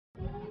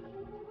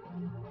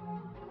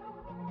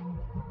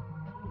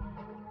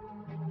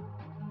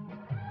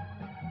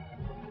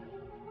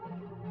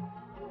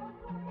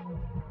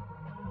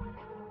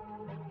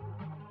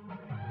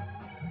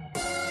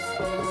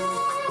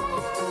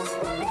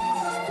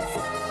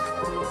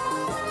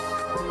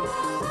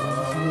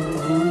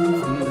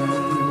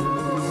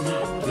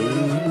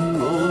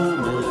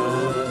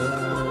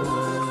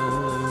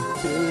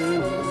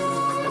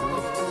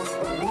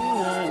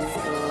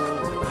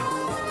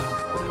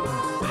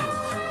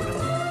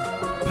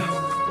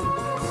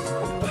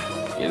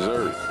Yes,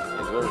 sir.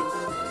 Yes, sir.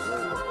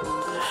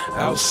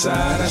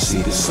 Outside, I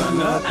see the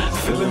sun up,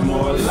 feeling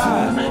more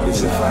alive.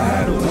 As if I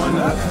had a one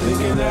up,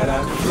 thinking that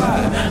I could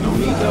fly. No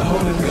need to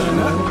hold a gun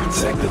up,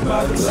 protected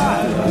by the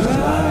light.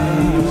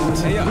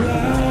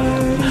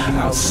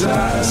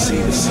 Outside, I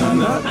see the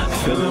sun up,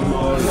 feeling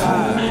more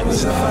alive.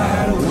 As if I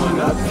had a one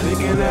up,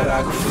 thinking that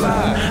I could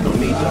fly. No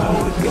need to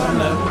hold a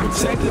gun up,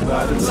 protected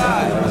by the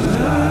light.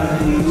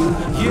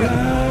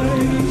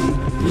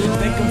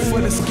 Thank him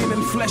for the skin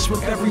and flesh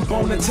with every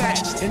bone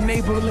attached,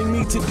 enabling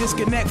me to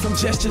disconnect from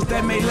gestures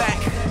that may lack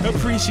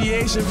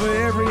appreciation for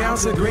every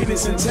ounce of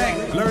greatness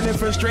intact. Learning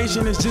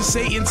frustration is just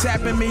Satan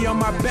tapping me on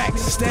my back,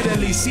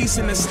 steadily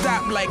ceasing to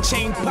stop like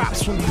chain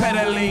pops from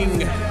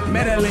pedaling.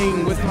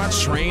 Meddling with my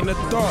train of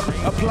thought,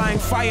 applying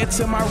fire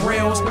to my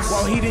rails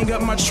while heating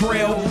up my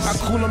trail. I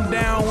cool them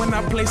down when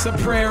I place a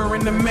prayer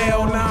in the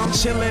mail. Now I'm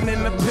chilling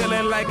in the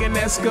pillar like an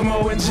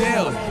Eskimo in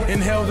jail.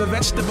 Inhale the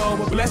vegetable,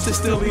 but blessed to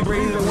still be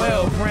breathing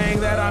well. Praying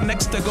that I'm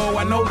next to go,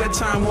 I know that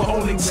time will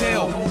only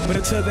tell. But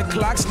until the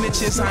clock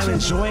snitches, I'm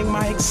enjoying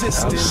my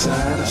existence.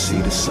 Outside, I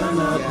see the sun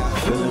up,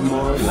 feeling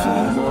more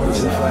alive.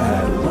 As if I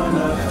had a run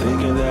up,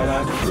 thinking that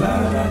I could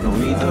fly. No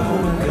need to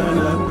hold a gun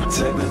up,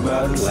 protected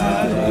by the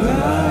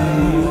light.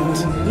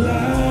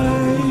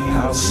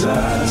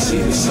 Outside, I see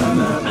the sun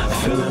up,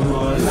 feeling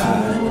more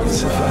alive.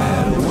 As if I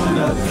had a run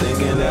up,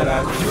 thinking that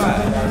I could fly.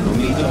 No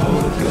need to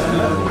hold a gun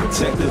up,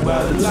 protected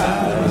by the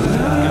light.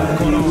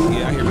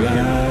 Yeah, I hear it.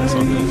 It's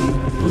all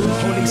good.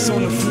 Holy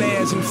solar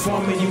flares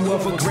informing you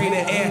of a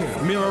greater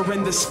air,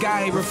 mirroring the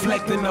sky,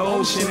 reflecting the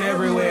ocean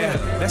everywhere.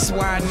 That's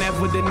why I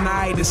never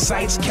deny the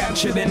sights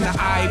captured in the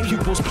eye.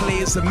 Pupils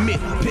play as a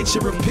myth,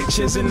 picture of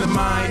pictures in the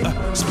mind.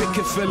 Spit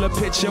can fill a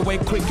picture way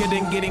quicker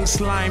than getting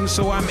slime,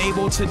 so I'm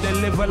able to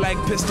deliver like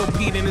Pistol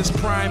Pete in his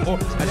prime, or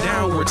a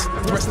downwards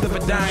thrust of a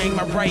dying.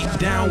 My right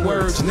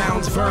downwards,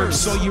 nouns, verbs.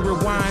 So you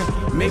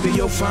rewind, maybe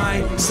you'll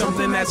find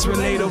something that's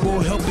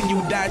relatable, helping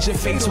you dodge a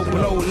fatal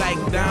blow like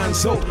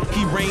Donzo.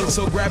 He reigns,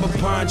 so grab a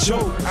poncho,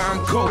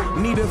 encore,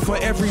 needed for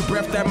every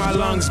breath that my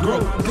lungs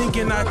grow.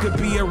 Thinking I could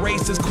be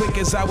erased as quick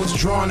as I was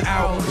drawn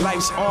out.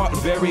 Life's art,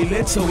 very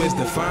little is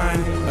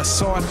defined. A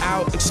sought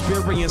out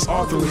experience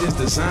all through his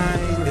design.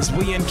 As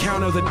we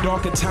encounter the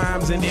darker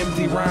times and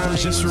empty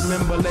rhymes, just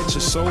remember, let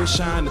your soul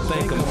shine to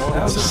thank him all the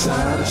time.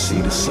 Outside, I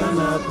see the sun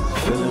up,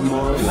 feeling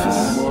more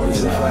alive.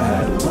 As if I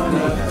had a run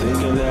up,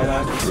 thinking that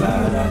I could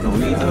fly. No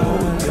need to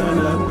hold a gun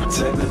up,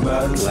 protected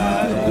by the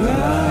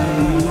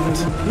light.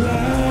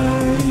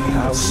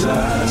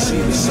 Outside, I see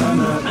the sun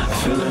up,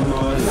 feeling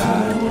more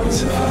alive.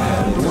 As if I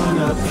had a run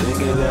up,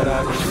 thinking that I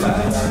could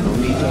fly. No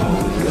need to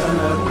hold a gun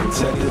up,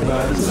 protected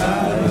by the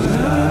light.